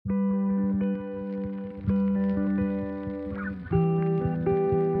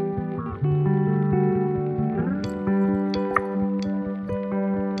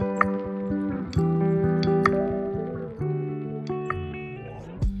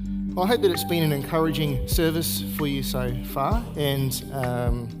I hope that it's been an encouraging service for you so far, and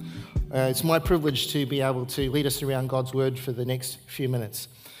it's my privilege to be able to lead us around God's Word for the next few minutes.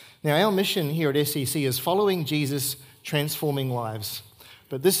 Now, our mission here at SEC is following Jesus, transforming lives.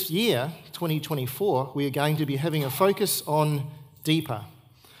 But this year, 2024, we are going to be having a focus on deeper,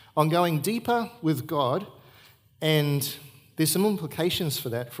 on going deeper with God, and there's some implications for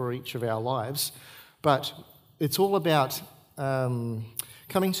that for each of our lives, but it's all about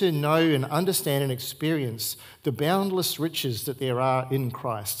coming to know and understand and experience the boundless riches that there are in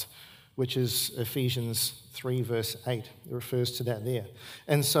Christ, which is Ephesians 3 verse 8. It refers to that there.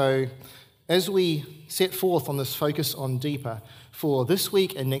 And so as we set forth on this focus on deeper, for this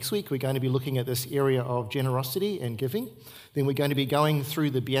week and next week, we're going to be looking at this area of generosity and giving. Then we're going to be going through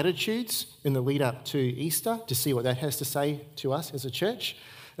the Beatitudes in the lead up to Easter to see what that has to say to us as a church.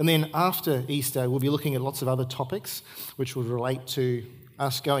 And then after Easter, we'll be looking at lots of other topics which will relate to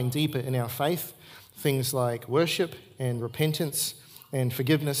us going deeper in our faith, things like worship and repentance and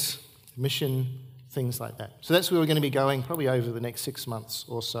forgiveness, mission, things like that. So that's where we're going to be going probably over the next 6 months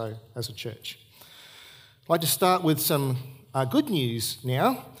or so as a church. I'd like to start with some good news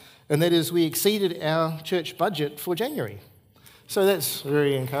now, and that is we exceeded our church budget for January. So that's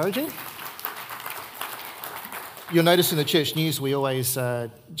very encouraging. You'll notice in the church news we always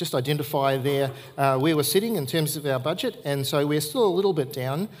just identify there where we're sitting in terms of our budget, and so we're still a little bit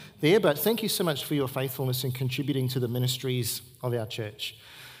down there, but thank you so much for your faithfulness in contributing to the ministries of our church.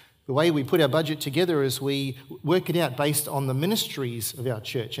 The way we put our budget together is we work it out based on the ministries of our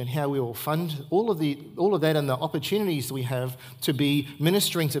church and how we will fund all of that and the opportunities we have to be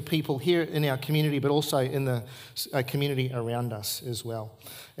ministering to people here in our community, but also in the community around us as well.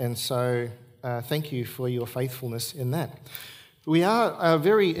 And so thank you for your faithfulness in that. We are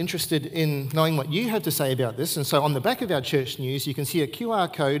very interested in knowing what you have to say about this, and so on the back of our church news you can see a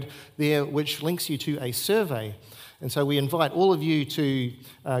QR code there which links you to a survey. And so we invite all of you to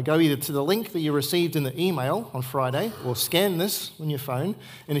go either to the link that you received in the email on Friday or scan this on your phone.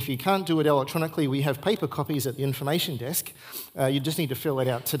 And if you can't do it electronically, we have paper copies at the information desk. You just need to fill that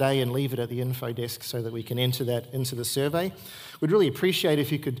out today and leave it at the info desk so that we can enter that into the survey. We'd really appreciate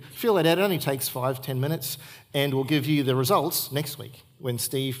if you could fill it out. It only takes 5-10 minutes, and we'll give you the results next week when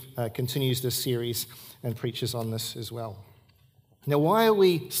Steve continues this series and preaches on this as well. Now, why are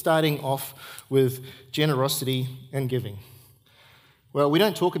we starting off with generosity and giving? Well, we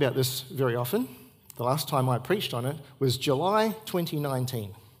don't talk about this very often. The last time I preached on it was July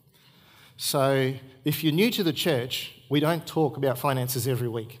 2019. So if you're new to the church, we don't talk about finances every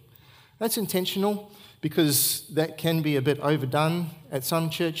week. That's intentional because that can be a bit overdone at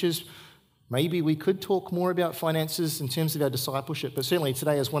some churches. Maybe we could talk more about finances in terms of our discipleship, but certainly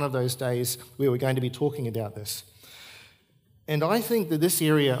today is one of those days where we're going to be talking about this. And I think that this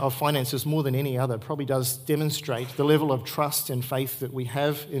area of finances, more than any other, probably does demonstrate the level of trust and faith that we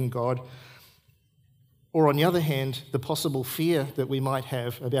have in God, or on the other hand, the possible fear that we might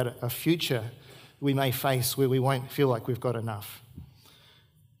have about a future we may face where we won't feel like we've got enough.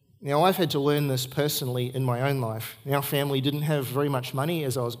 Now, I've had to learn this personally in my own life. Our family didn't have very much money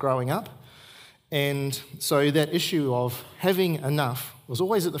as I was growing up, and so that issue of having enough was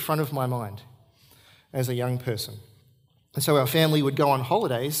always at the front of my mind as a young person. And so our family would go on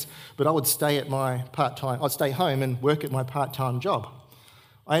holidays, but I would stay at I'd stay home and work at my part-time job.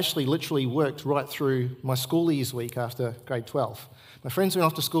 I actually literally worked right through my schoolies week after grade 12. My friends went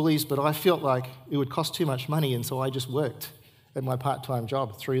off to schoolies, but I felt like it would cost too much money, and so I just worked at my part-time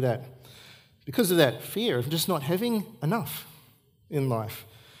job through that. Because of that fear of just not having enough in life.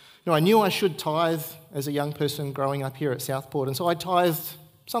 Now, I knew I should tithe as a young person growing up here at Southport, and so I tithed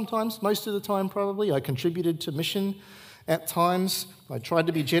sometimes, most of the time probably. I contributed to mission at times. I tried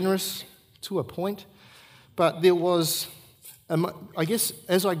to be generous to a point, but there was, I guess,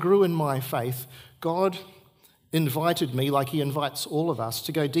 as I grew in my faith, God invited me, like he invites all of us,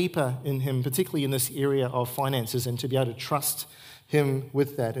 to go deeper in him, particularly in this area of finances, and to be able to trust him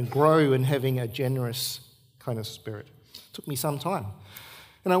with that and grow in having a generous kind of spirit. It took me some time.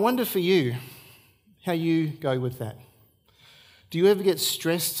 And I wonder for you, how you go with that. Do you ever get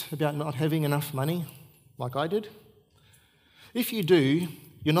stressed about not having enough money, like I did? If you do,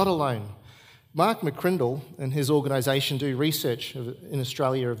 you're not alone. Mark McCrindle and his organisation do research in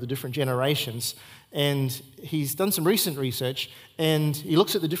Australia of the different generations, and he's done some recent research, and he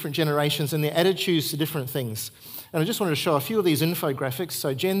looks at the different generations and their attitudes to different things. And I just wanted to show a few of these infographics.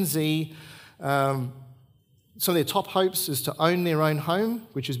 So Gen Z, some of their top hopes is to own their own home,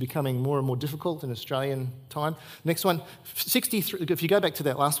 which is becoming more and more difficult in Australian time. Next one, 63. If you go back to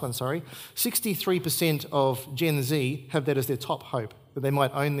that last one, 63% of Gen Z have that as their top hope that they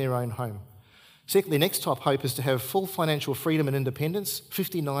might own their own home. Secondly, next top hope is to have full financial freedom and independence,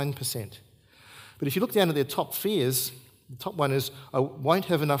 59%. But if you look down at their top fears, the top one is, I won't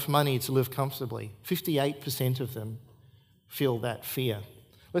have enough money to live comfortably. 58% of them feel that fear.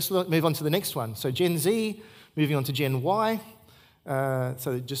 Let's move on to the next one. So Gen Z, moving on to Gen Y,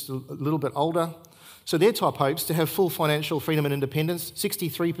 so just a little bit older. So their top hopes to have full financial freedom and independence,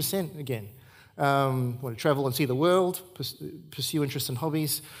 63% again. Want to travel and see the world, pursue interests and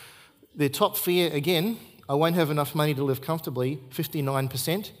hobbies. Their top fear, again, I won't have enough money to live comfortably,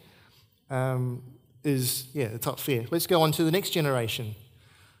 59%. Is the top fear. Let's go on to the next generation,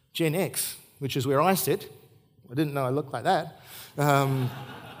 Gen X, which is where I sit. I didn't know I looked like that.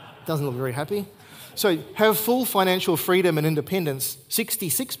 Doesn't look very happy. So have full financial freedom and independence,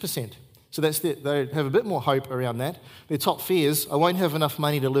 66%. So they have a bit more hope around that. Their top fears, I won't have enough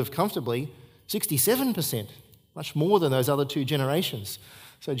money to live comfortably, 67%, much more than those other two generations.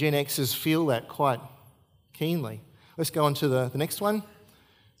 So Gen Xers feel that quite keenly. Let's go on to the next one.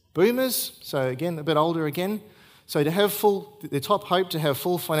 Boomers, so again, a bit older again. So to have their top hope to have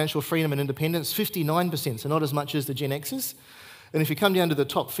full financial freedom and independence, 59%, so not as much as the Gen Xers. And if you come down to the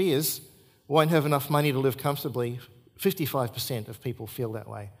top fears, won't have enough money to live comfortably, 55% of people feel that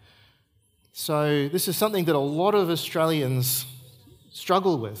way. So this is something that a lot of Australians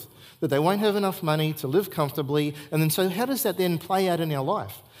struggle with, that they won't have enough money to live comfortably. And then so how does that then play out in our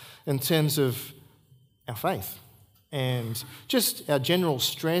life in terms of our faith? And just our general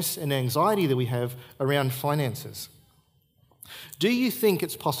stress and anxiety that we have around finances. Do you think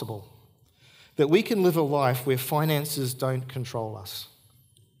it's possible that we can live a life where finances don't control us?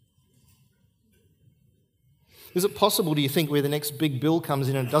 Is it possible, do you think, where the next big bill comes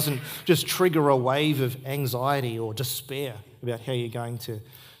in and it doesn't just trigger a wave of anxiety or despair about how you're going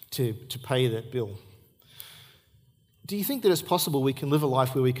to pay that bill? Do you think that it's possible we can live a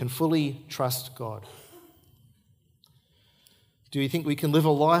life where we can fully trust God? Do you think we can live a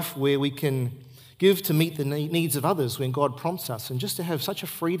life where we can give to meet the needs of others when God prompts us, and just to have such a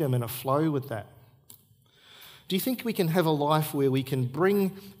freedom and a flow with that? Do you think we can have a life where we can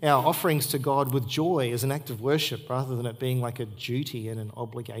bring our offerings to God with joy as an act of worship rather than it being like a duty and an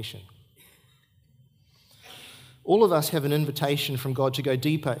obligation? All of us have an invitation from God to go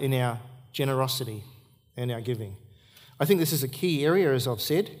deeper in our generosity and our giving. I think this is a key area, as I've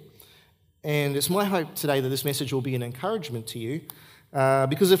said. And it's my hope today that this message will be an encouragement to you,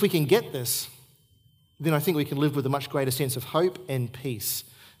 because if we can get this, then I think we can live with a much greater sense of hope and peace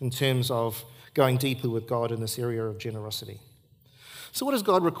in terms of going deeper with God in this area of generosity. So what does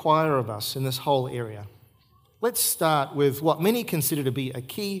God require of us in this whole area? Let's start with what many consider to be a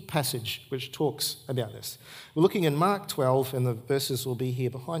key passage which talks about this. We're looking in Mark 12, and the verses will be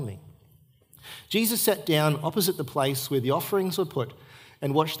here behind me. Jesus sat down opposite the place where the offerings were put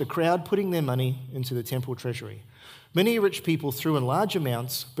and watched the crowd putting their money into the temple treasury. Many rich people threw in large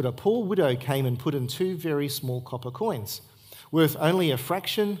amounts, but a poor widow came and put in 2 very small copper coins, worth only a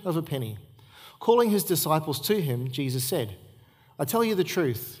fraction of a penny. Calling his disciples to him, Jesus said, I tell you the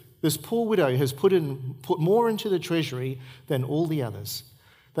truth, this poor widow has put more into the treasury than all the others.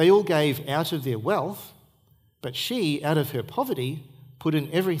 They all gave out of their wealth, but she, out of her poverty, put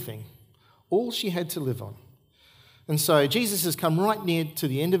in everything, all she had to live on. And so Jesus has come right near to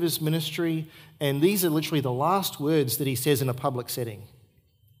the end of his ministry, and these are literally the last words that he says in a public setting.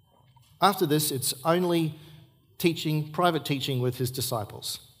 After this, it's only private teaching with his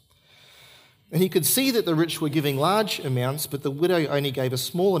disciples. And he could see that the rich were giving large amounts, but the widow only gave a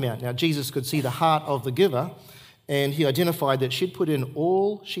small amount. Now, Jesus could see the heart of the giver, and he identified that she'd put in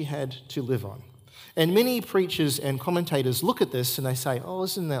all she had to live on. And many preachers and commentators look at this and they say, oh,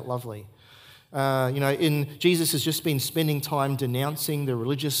 isn't that lovely? Jesus has just been spending time denouncing the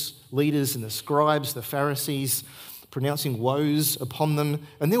religious leaders and the scribes, the Pharisees, pronouncing woes upon them.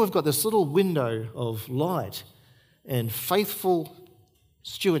 And then we've got this little window of light and faithful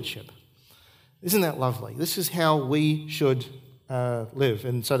stewardship. Isn't that lovely? This is how we should live.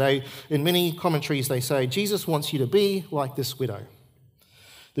 And so in many commentaries, they say, Jesus wants you to be like this widow.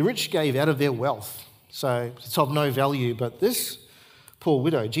 The rich gave out of their wealth, so it's of no value, but this poor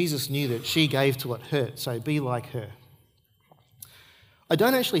widow, Jesus knew that she gave till it hurt, so be like her. I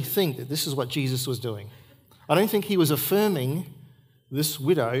don't actually think that this is what Jesus was doing. I don't think he was affirming this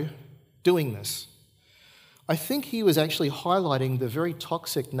widow doing this. I think he was actually highlighting the very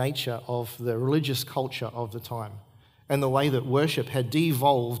toxic nature of the religious culture of the time and the way that worship had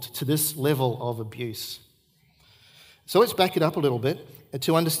devolved to this level of abuse. So let's back it up a little bit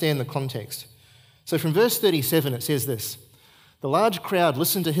to understand the context. So from verse 37, it says this, the large crowd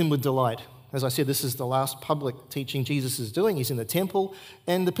listened to him with delight. As I said, this is the last public teaching Jesus is doing. He's in the temple,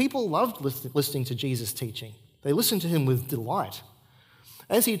 and the people loved listening to Jesus' teaching. They listened to him with delight.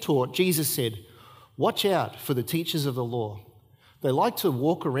 As he taught, Jesus said, "Watch out for the teachers of the law. They like to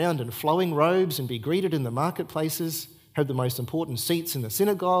walk around in flowing robes and be greeted in the marketplaces, have the most important seats in the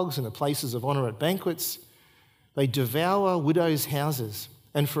synagogues and the places of honour at banquets. They devour widows' houses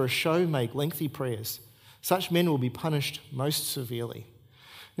and for a show make lengthy prayers. Such men will be punished most severely."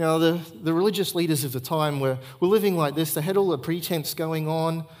 Now, the religious leaders of the time were living like this. They had all the pretense going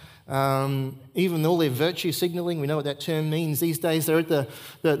on, even all their virtue signalling. We know what that term means these days. They're at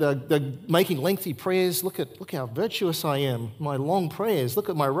the making lengthy prayers. Look how virtuous I am. My long prayers. Look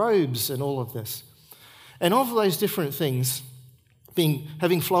at my robes and all of this. And of those different things,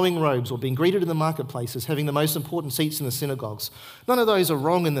 having flowing robes or being greeted in the marketplaces, having the most important seats in the synagogues, none of those are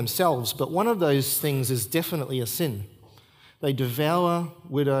wrong in themselves, but one of those things is definitely a sin. They devour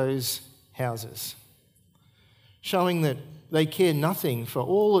widows' houses, showing that they care nothing for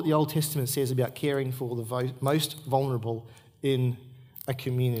all that the Old Testament says about caring for the most vulnerable in a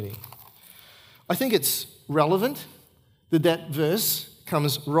community. I think it's relevant that verse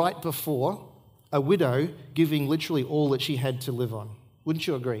comes right before a widow giving literally all that she had to live on. Wouldn't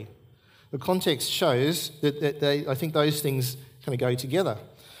you agree? The context shows that I think those things kind of go together.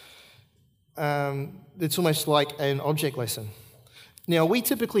 It's almost like an object lesson. Now, we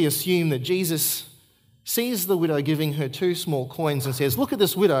typically assume that Jesus sees the widow giving her 2 small coins and says, "Look at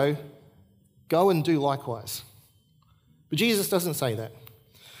this widow, go and do likewise." But Jesus doesn't say that.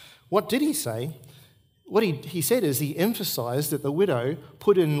 What did he say? What he said is he emphasised that the widow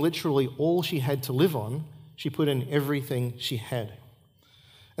put in literally all she had to live on. She put in everything she had.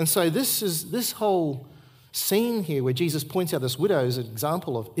 And so this whole scene here where Jesus points out this widow is an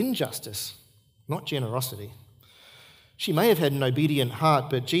example of injustice, not generosity. She may have had an obedient heart,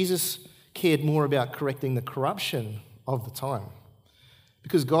 but Jesus cared more about correcting the corruption of the time,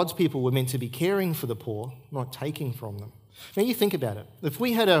 because God's people were meant to be caring for the poor, not taking from them. Now you think about it. If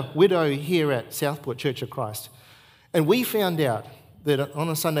we had a widow here at Southport Church of Christ, and we found out that on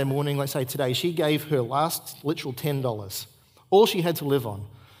a Sunday morning, let's say today, she gave her last literal $10, all she had to live on,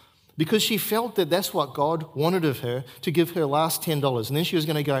 because she felt that that's what God wanted of her, to give her last $10, and then she was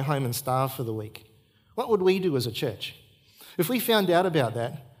going to go home and starve for the week. What would we do as a church? If we found out about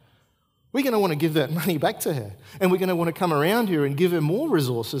that, we're going to want to give that money back to her, and we're going to want to come around here and give her more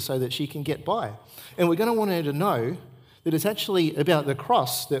resources so that she can get by. And we're going to want her to know that it's actually about the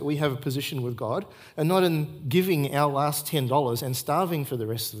cross that we have a position with God, and not in giving our last $10 and starving for the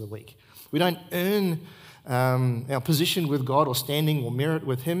rest of the week. We don't earn our position with God or standing or merit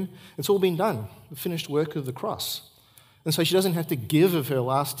with him. It's all been done, the finished work of the cross. And so she doesn't have to give of her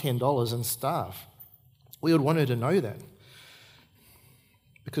last $10 and starve. We would want her to know that,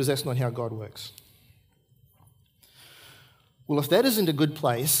 because that's not how God works. Well, if that isn't a good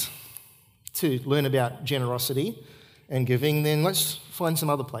place to learn about generosity and giving, then let's find some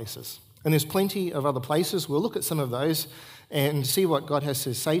other places. And there's plenty of other places. We'll look at some of those and see what God has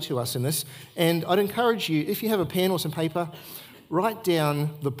to say to us in this. And I'd encourage you, if you have a pen or some paper, write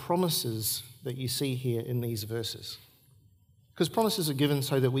down the promises that you see here in these verses. Because promises are given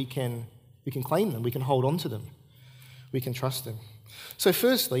so that we can claim them, we can hold on to them, we can trust them. So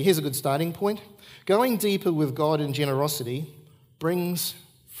firstly, here's a good starting point. Going deeper with God in generosity brings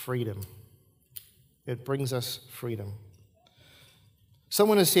freedom. It brings us freedom.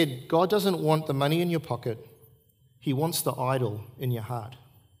 Someone has said, God doesn't want the money in your pocket, he wants the idol in your heart.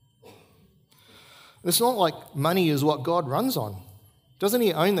 It's not like money is what God runs on. Doesn't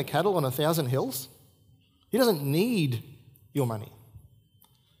he own the cattle on 1,000 hills? He doesn't need your money.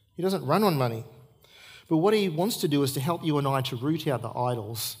 He doesn't run on money. But what he wants to do is to help you and I to root out the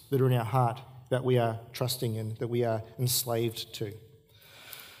idols that are in our heart, that we are trusting in, that we are enslaved to.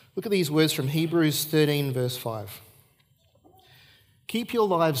 Look at these words from Hebrews 13, verse 5. Keep your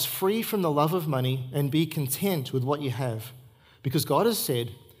lives free from the love of money and be content with what you have, because God has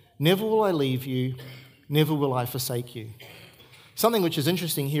said, never will I leave you, never will I forsake you. Something which is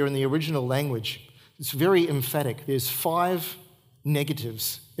interesting here in the original language, it's very emphatic. There's 5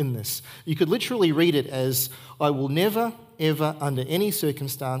 negatives in this. You could literally read it as, I will never, ever, under any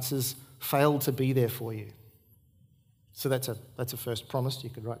circumstances, fail to be there for you. So that's a first promise.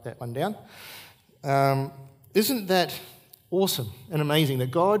 You could write that one down. Isn't that awesome and amazing that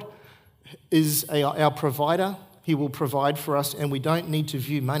God is our provider? He will provide for us, and we don't need to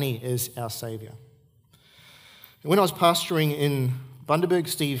view money as our saviour. When I was pastoring in Bundaberg,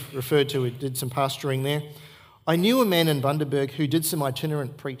 Steve referred to it, did some pastoring there. I knew a man in Bundaberg who did some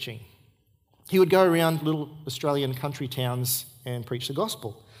itinerant preaching. He would go around little Australian country towns and preach the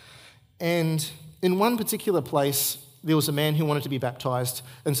gospel. And in one particular place, there was a man who wanted to be baptized,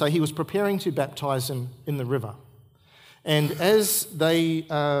 and so he was preparing to baptize him in the river. And as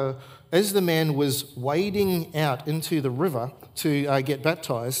the man was wading out into the river to get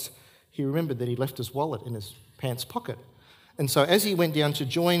baptized, he remembered that he left his wallet in his pants pocket. And so as he went down to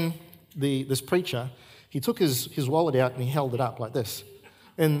join this preacher, he took his wallet out and he held it up like this.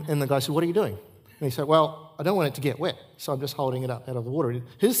 And the guy said, "What are you doing?" And he said, "Well, I don't want it to get wet, so I'm just holding it up out of the water."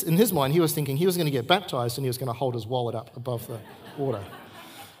 In his mind, he was thinking he was going to get baptized and he was going to hold his wallet up above the water.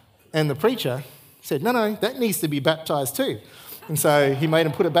 And the preacher said, no, that needs to be baptized too. And so he made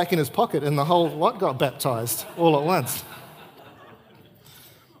him put it back in his pocket and the whole lot got baptized all at once.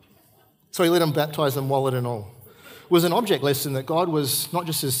 So he let him baptize them, wallet and all. It was an object lesson that God was not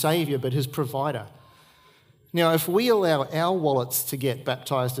just his saviour, but his provider. Now, if we allow our wallets to get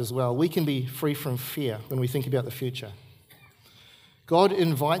baptized as well, we can be free from fear when we think about the future. God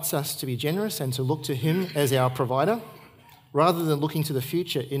invites us to be generous and to look to him as our provider, rather than looking to the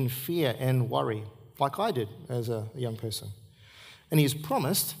future in fear and worry, like I did as a young person. And he's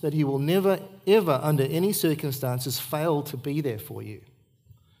promised that he will never, ever, under any circumstances, fail to be there for you.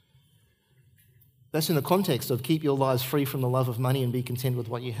 That's in the context of keep your lives free from the love of money and be content with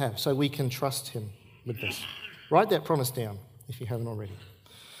what you have. So we can trust him with this. Write that promise down if you haven't already.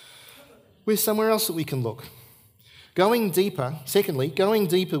 Where's somewhere else that we can look? Going deeper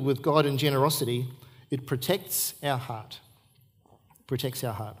with God in generosity, it protects our heart. Protects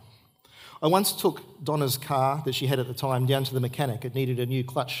our heart. I once took Donna's car that she had at the time down to the mechanic. It needed a new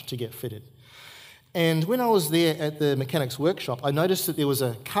clutch to get fitted. And when I was there at the mechanic's workshop, I noticed that there was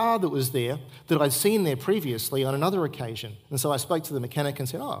a car that was there that I'd seen there previously on another occasion. And so I spoke to the mechanic and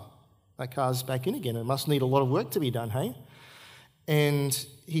said, "Oh, that car's back in again. It must need a lot of work to be done, hey?" And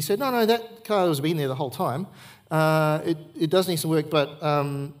he said, no, that car has been there the whole time. It does need some work, but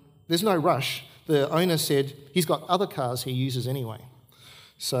there's no rush. The owner said he's got other cars he uses anyway.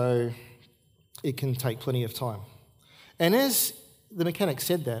 So it can take plenty of time. And as the mechanic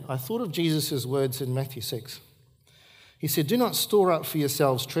said that, I thought of Jesus' words in Matthew 6. He said, "Do not store up for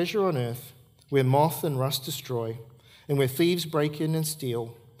yourselves treasure on earth, where moth and rust destroy, and where thieves break in and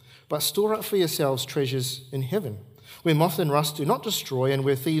steal, but store up for yourselves treasures in heaven, where moth and rust do not destroy, and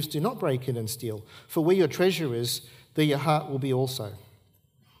where thieves do not break in and steal. For where your treasure is, there your heart will be also."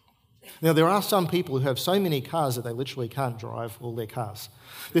 Now, there are some people who have so many cars that they literally can't drive all their cars.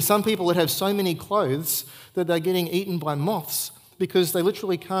 There's some people that have so many clothes that they're getting eaten by moths because they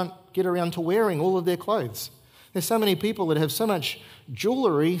literally can't get around to wearing all of their clothes. There's so many people that have so much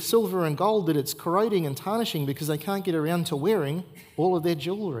jewellery, silver and gold, that it's corroding and tarnishing because they can't get around to wearing all of their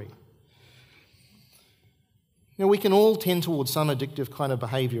jewellery. Now, we can all tend towards some addictive kind of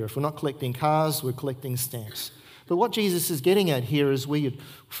behaviour. If we're not collecting cars, we're collecting stamps. But what Jesus is getting at here is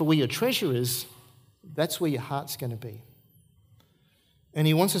for where your treasure is, that's where your heart's going to be. And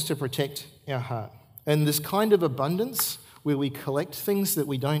he wants us to protect our heart. And this kind of abundance, where we collect things that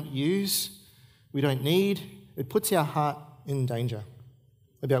we don't use, we don't need, it puts our heart in danger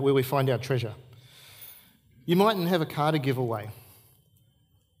about where we find our treasure. You mightn't have a car to give away,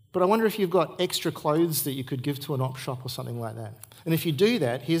 but I wonder if you've got extra clothes that you could give to an op shop or something like that. And if you do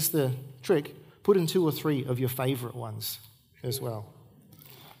that, here's the trick: put in 2 or 3 of your favourite ones as well.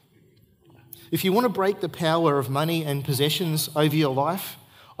 If you want to break the power of money and possessions over your life,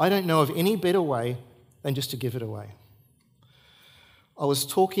 I don't know of any better way than just to give it away. I was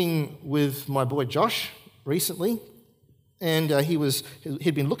talking with my boy Josh recently, and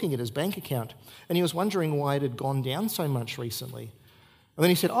he'd been looking at his bank account, and he was wondering why it had gone down so much recently. And then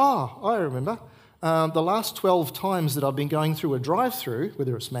he said, "Oh, I remember. The last 12 times that I've been going through a drive-through,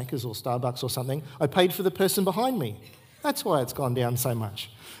 whether it's Macca's or Starbucks or something, I paid for the person behind me. That's why it's gone down so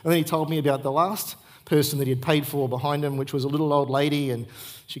much." And then he told me about the last person that he had paid for behind him, which was a little old lady, and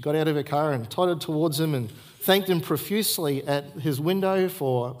she got out of her car and tottered towards him and thanked him profusely at his window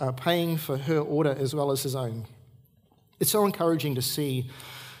for paying for her order as well as his own. It's so encouraging to see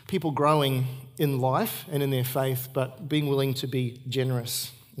people growing in life and in their faith, but being willing to be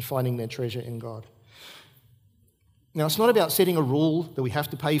generous and finding their treasure in God. Now, it's not about setting a rule that we have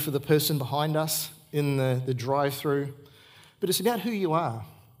to pay for the person behind us in the drive-through, but it's about who you are.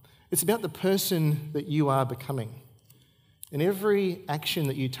 It's about the person that you are becoming. And every action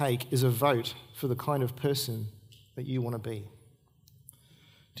that you take is a vote for the kind of person that you want to be.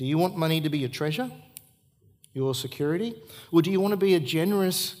 Do you want money to be your treasure, your security? Or do you want to be a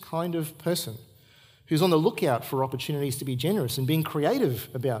generous kind of person who's on the lookout for opportunities to be generous and being creative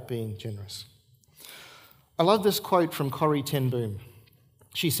about being generous? I love this quote from Corrie ten Boom.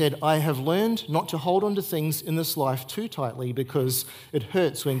 She said, I have learned not to hold on to things in this life too tightly because it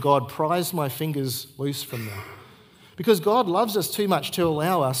hurts when God pries my fingers loose from them. Because God loves us too much to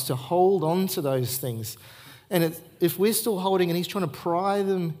allow us to hold on to those things. And if we're still holding and he's trying to pry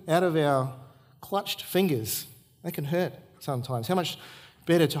them out of our clutched fingers, that can hurt sometimes. How much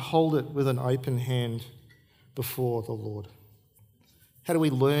better to hold it with an open hand before the Lord? How do we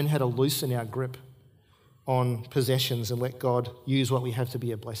learn how to loosen our grip on possessions and let God use what we have to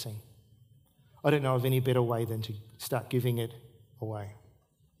be a blessing? I don't know of any better way than to start giving it away.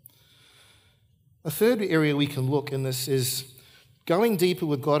 A third area we can look in this is going deeper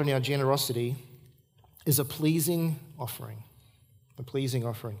with God in our generosity is a pleasing offering. A pleasing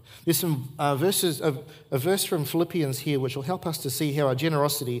offering. There's some a verse from Philippians here which will help us to see how our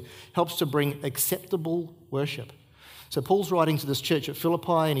generosity helps to bring acceptable worship. So Paul's writing to this church at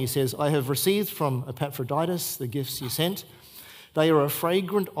Philippi and he says, I have received from Epaphroditus the gifts you sent. They are a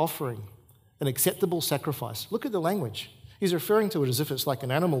fragrant offering, an acceptable sacrifice. Look at the language. He's referring to it as if it's like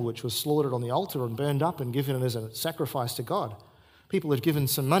an animal which was slaughtered on the altar and burned up and given as a sacrifice to God. People have given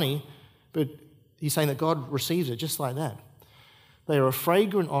some money, but he's saying that God receives it just like that. They are a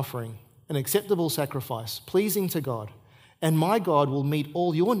fragrant offering, an acceptable sacrifice, pleasing to God. And my God will meet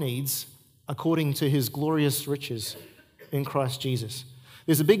all your needs according to his glorious riches in Christ Jesus.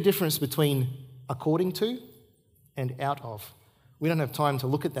 There's a big difference between according to and out of. We don't have time to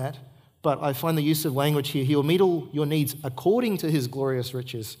look at that, but I find the use of language here, he will meet all your needs according to his glorious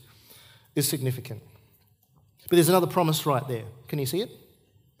riches, is significant. But there's another promise right there. Can you see it?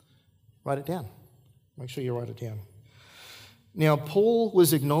 Write it down. Make sure you write it down. Now, Paul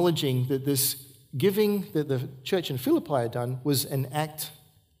was acknowledging that this giving that the church in Philippi had done was an act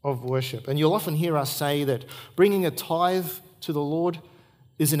of worship. And you'll often hear us say that bringing a tithe to the Lord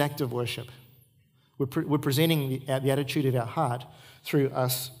is an act of worship. We're presenting the attitude of our heart through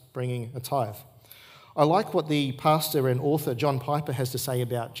us bringing a tithe. I like what the pastor and author John Piper has to say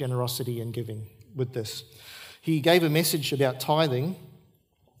about generosity and giving with this. He gave a message about tithing,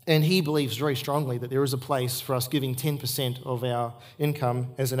 and he believes very strongly that there is a place for us giving 10% of our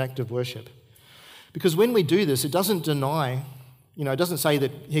income as an act of worship. Because when we do this, it doesn't deny, it doesn't say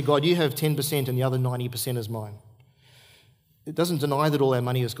that, here, God, you have 10% and the other 90% is mine. It doesn't deny that all our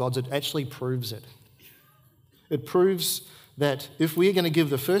money is God's. It actually proves it. It proves that if we're going to give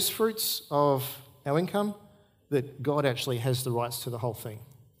the first fruits of our income, that God actually has the rights to the whole thing.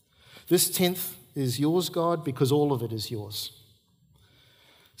 This 10th is yours, God, because all of it is yours.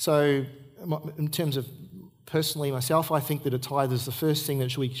 So in terms of personally myself, I think that a tithe is the first thing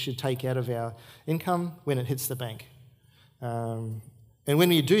that we should take out of our income when it hits the bank. And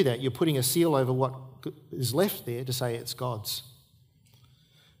when you do that, you're putting a seal over what is left there to say it's God's.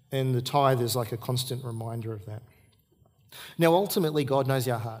 And the tithe is like a constant reminder of that. Now, ultimately, God knows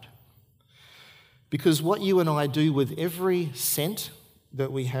our heart. Because what you and I do with every cent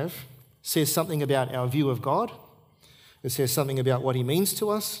that we have says something about our view of God. It says something about what he means to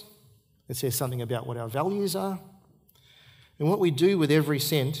us. It says something about what our values are. And what we do with every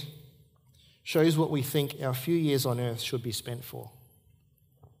cent shows what we think our few years on earth should be spent for.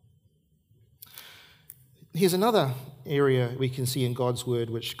 Here's another area we can see in God's word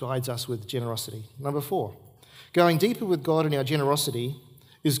which guides us with generosity. Number 4, going deeper with God in our generosity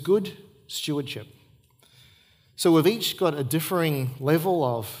is good stewardship. So we've each got a differing level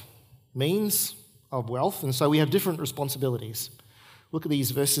of means, of wealth, and so we have different responsibilities. Look at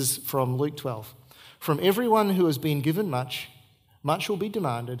these verses from Luke 12. From everyone who has been given much, much will be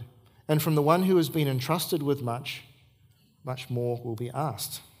demanded, and from the one who has been entrusted with much, much more will be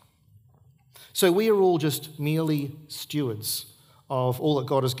asked. So we are all just merely stewards of all that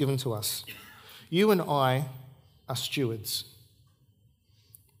God has given to us. You and I are stewards.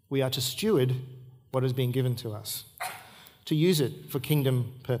 We are to steward what has been given to us, to use it for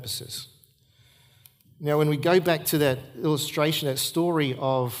kingdom purposes. Now, when we go back to that illustration, that story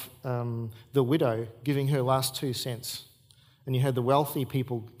of the widow giving her last 2 cents, and you had the wealthy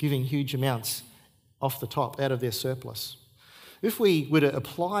people giving huge amounts off the top, out of their surplus. If we were to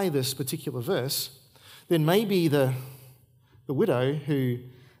apply this particular verse, then maybe the widow who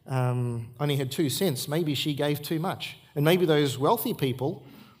only had 2 cents, maybe she gave too much. And maybe those wealthy people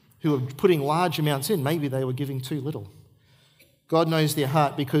who were putting large amounts in, maybe they were giving too little. God knows their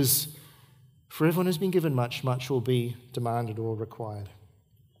heart, because for everyone who's been given much, much will be demanded or required.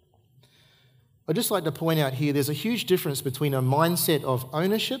 I'd just like to point out here, there's a huge difference between a mindset of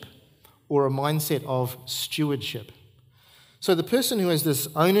ownership or a mindset of stewardship. So the person who has this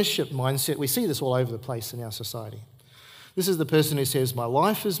ownership mindset, we see this all over the place in our society. This is the person who says, my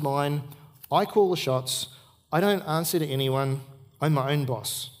life is mine, I call the shots, I don't answer to anyone, I'm my own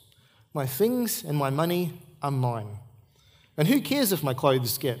boss. My things and my money are mine. And who cares if my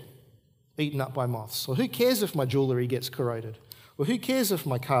clothes get eaten up by moths? Or who cares if my jewellery gets corroded? Or who cares if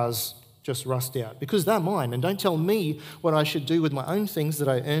my cars just rust out? Because they're mine. And don't tell me what I should do with my own things that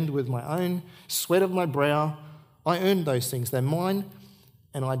I earned with my own sweat of my brow. I earned those things. They're mine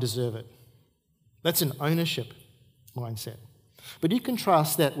and I deserve it. That's an ownership mindset. But you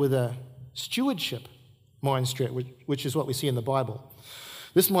contrast that with a stewardship mindset, which is what we see in the Bible.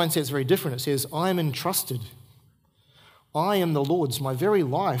 This mindset is very different. It says, I am entrusted. I am the Lord's. My very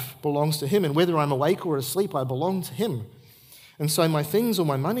life belongs to him. And whether I'm awake or asleep, I belong to him. And so my things or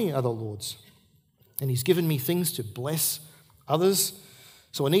my money are the Lord's. And he's given me things to bless others.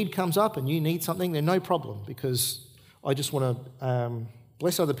 So a need comes up and you need something, then no problem, because I just want to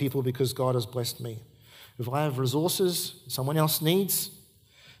bless other people because God has blessed me. If I have resources someone else needs,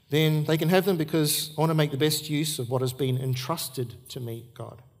 then they can have them because I want to make the best use of what has been entrusted to me,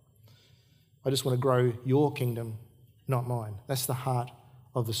 God. I just want to grow your kingdom, not mine. That's the heart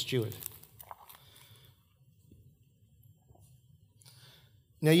of the steward.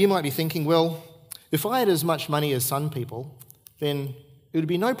 Now you might be thinking, well, if I had as much money as some people, then it would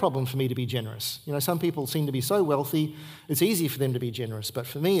be no problem for me to be generous. You know, some people seem to be so wealthy, it's easy for them to be generous, but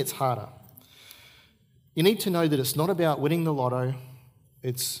for me it's harder. You need to know that it's not about winning the lotto.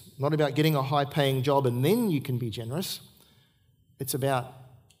 It's not about getting a high-paying job and then you can be generous. It's about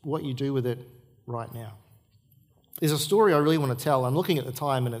what you do with it right now. There's a story I really want to tell. I'm looking at the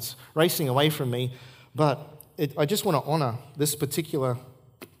time and it's racing away from me, but I just want to honour this particular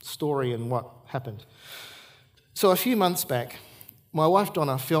story and what happened. So a few months back, my wife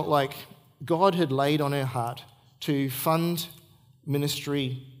Donna felt like God had laid on her heart to fund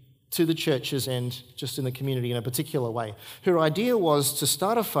ministry to the churches and just in the community in a particular way. Her idea was to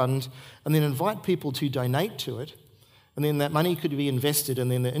start a fund and then invite people to donate to it, and then that money could be invested, and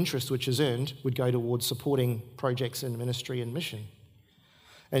then the interest which is earned would go towards supporting projects in ministry and mission.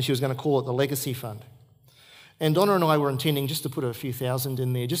 And she was going to call it the Legacy Fund. And Donna and I were intending just to put a few thousand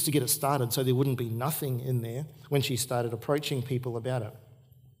in there just to get it started so there wouldn't be nothing in there when she started approaching people about it.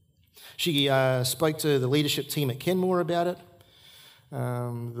 She spoke to the leadership team at Kenmore about it.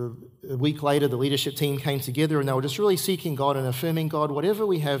 A week later, the leadership team came together and they were just really seeking God and affirming, God, whatever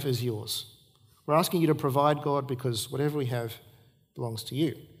we have is yours. We're asking you to provide, God, because whatever we have belongs to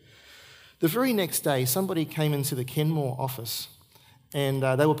you. The very next day, somebody came into the Kenmore office and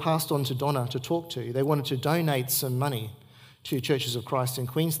they were passed on to Donna to talk to. They wanted to donate some money to Churches of Christ in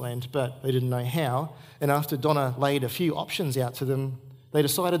Queensland, but they didn't know how. And after Donna laid a few options out to them, they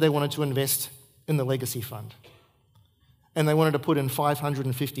decided they wanted to invest in the Legacy Fund. And they wanted to put in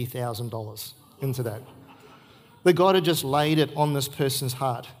 $550,000 into that. That God had just laid it on this person's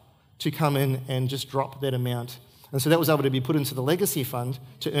heart to come in and just drop that amount. And so that was able to be put into the Legacy Fund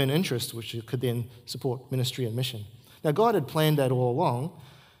to earn interest, which could then support ministry and mission. Now, God had planned that all along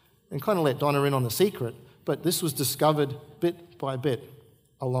and kind of let Donna in on the secret, but this was discovered bit by bit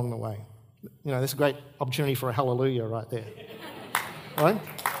along the way. You know, that's a great opportunity for a hallelujah right there. Right?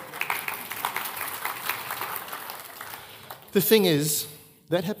 The thing is,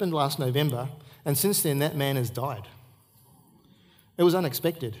 that happened last November, and since then that man has died. It was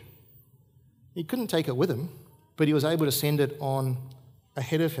unexpected. He couldn't take it with him, but he was able to send it on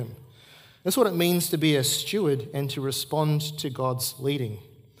ahead of him. That's what it means to be a steward and to respond to God's leading.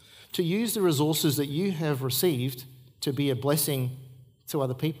 To use the resources that you have received to be a blessing to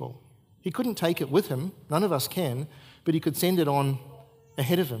other people. He couldn't take it with him, none of us can, but he could send it on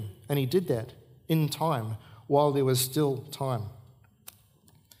ahead of him, and he did that in time, while there was still time.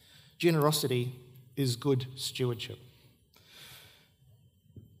 Generosity is good stewardship.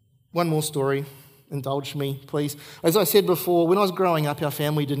 One more story. Indulge me, please. As I said before, when I was growing up, our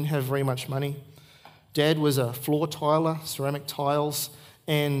family didn't have very much money. Dad was a floor tiler, ceramic tiles,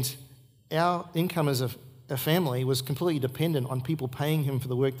 and our income as a family was completely dependent on people paying him for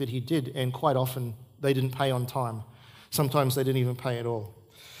the work that he did, and quite often they didn't pay on time. Sometimes they didn't even pay at all.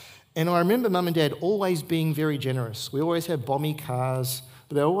 And I remember Mum and Dad always being very generous. We always had bomby cars,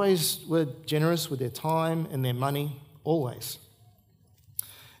 but they always were generous with their time and their money, always.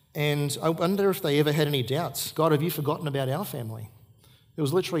 And I wonder if they ever had any doubts. God, have you forgotten about our family? There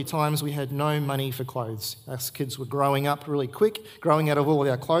was literally times we had no money for clothes. Us kids were growing up really quick, growing out of all of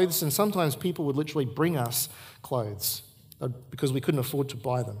our clothes, and sometimes people would literally bring us clothes because we couldn't afford to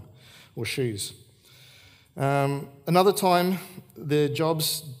buy them, or shoes. Another time, the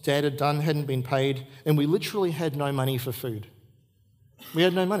jobs Dad had done hadn't been paid, and we literally had no money for food. We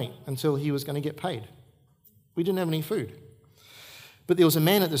had no money until he was going to get paid. We didn't have any food. But there was a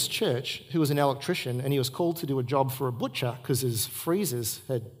man at this church who was an electrician, and he was called to do a job for a butcher because his freezers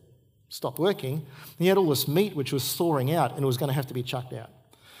had stopped working. He had all this meat which was thawing out and it was going to have to be chucked out.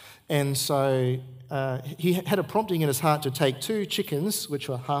 And so he had a prompting in his heart to take 2 chickens, which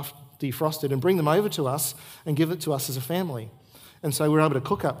were half defrosted, and bring them over to us and give it to us as a family. And so we were able to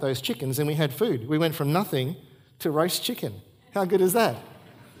cook up those chickens and we had food. We went from nothing to roast chicken. How good is that?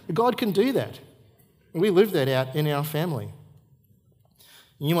 God can do that. And we live that out in our family.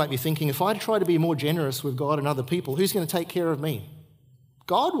 And you might be thinking, if I try to be more generous with God and other people, who's going to take care of me?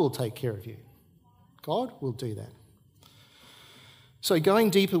 God will take care of you. God will do that. So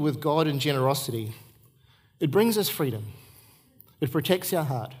going deeper with God in generosity, it brings us freedom. It protects our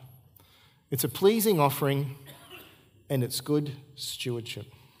heart. It's a pleasing offering, and it's good stewardship.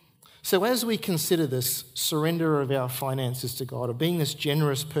 So as we consider this surrender of our finances to God, of being this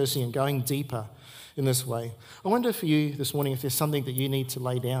generous person and going deeper in this way, I wonder for you this morning if there's something that you need to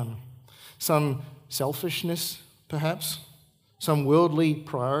lay down. Some selfishness, perhaps. Some worldly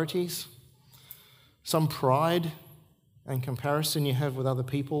priorities. Some pride and comparison you have with other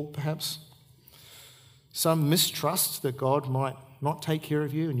people, perhaps. Some mistrust that God might not take care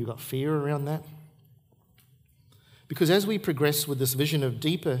of you and you've got fear around that. Because as we progress with this vision of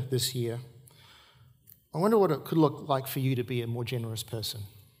deeper this year, I wonder what it could look like for you to be a more generous person.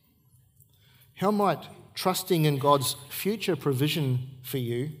 How might trusting in God's future provision for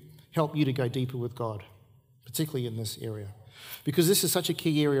you help you to go deeper with God, particularly in this area? Because this is such a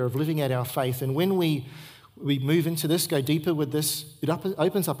key area of living out our faith, and when we move into this, go deeper with this, it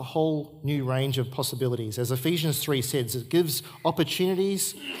opens up a whole new range of possibilities. As Ephesians 3 says, it gives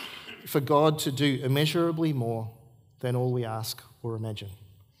opportunities for God to do immeasurably more than all we ask or imagine.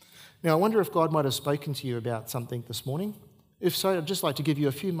 Now, I wonder if God might have spoken to you about something this morning. If so, I'd just like to give you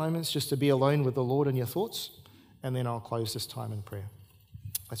a few moments just to be alone with the Lord and your thoughts, and then I'll close this time in prayer.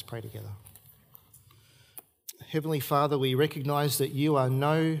 Let's pray together. Heavenly Father, we recognise that you are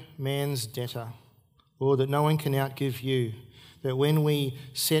no man's debtor, Lord, that no one can outgive you, that when we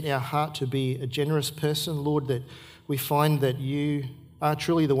set our heart to be a generous person, Lord, that we find that you are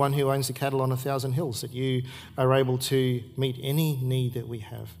truly the one who owns the cattle on 1,000 hills, that you are able to meet any need that we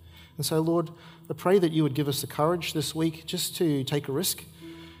have. And so, Lord, I pray that you would give us the courage this week just to take a risk,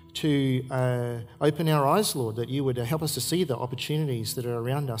 to open our eyes, Lord, that you would help us to see the opportunities that are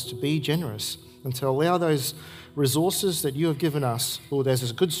around us, to be generous, and to allow those resources that you have given us, Lord, as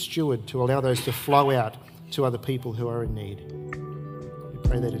a good steward, to allow those to flow out to other people who are in need. We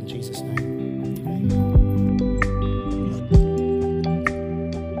pray that in Jesus' name. Amen.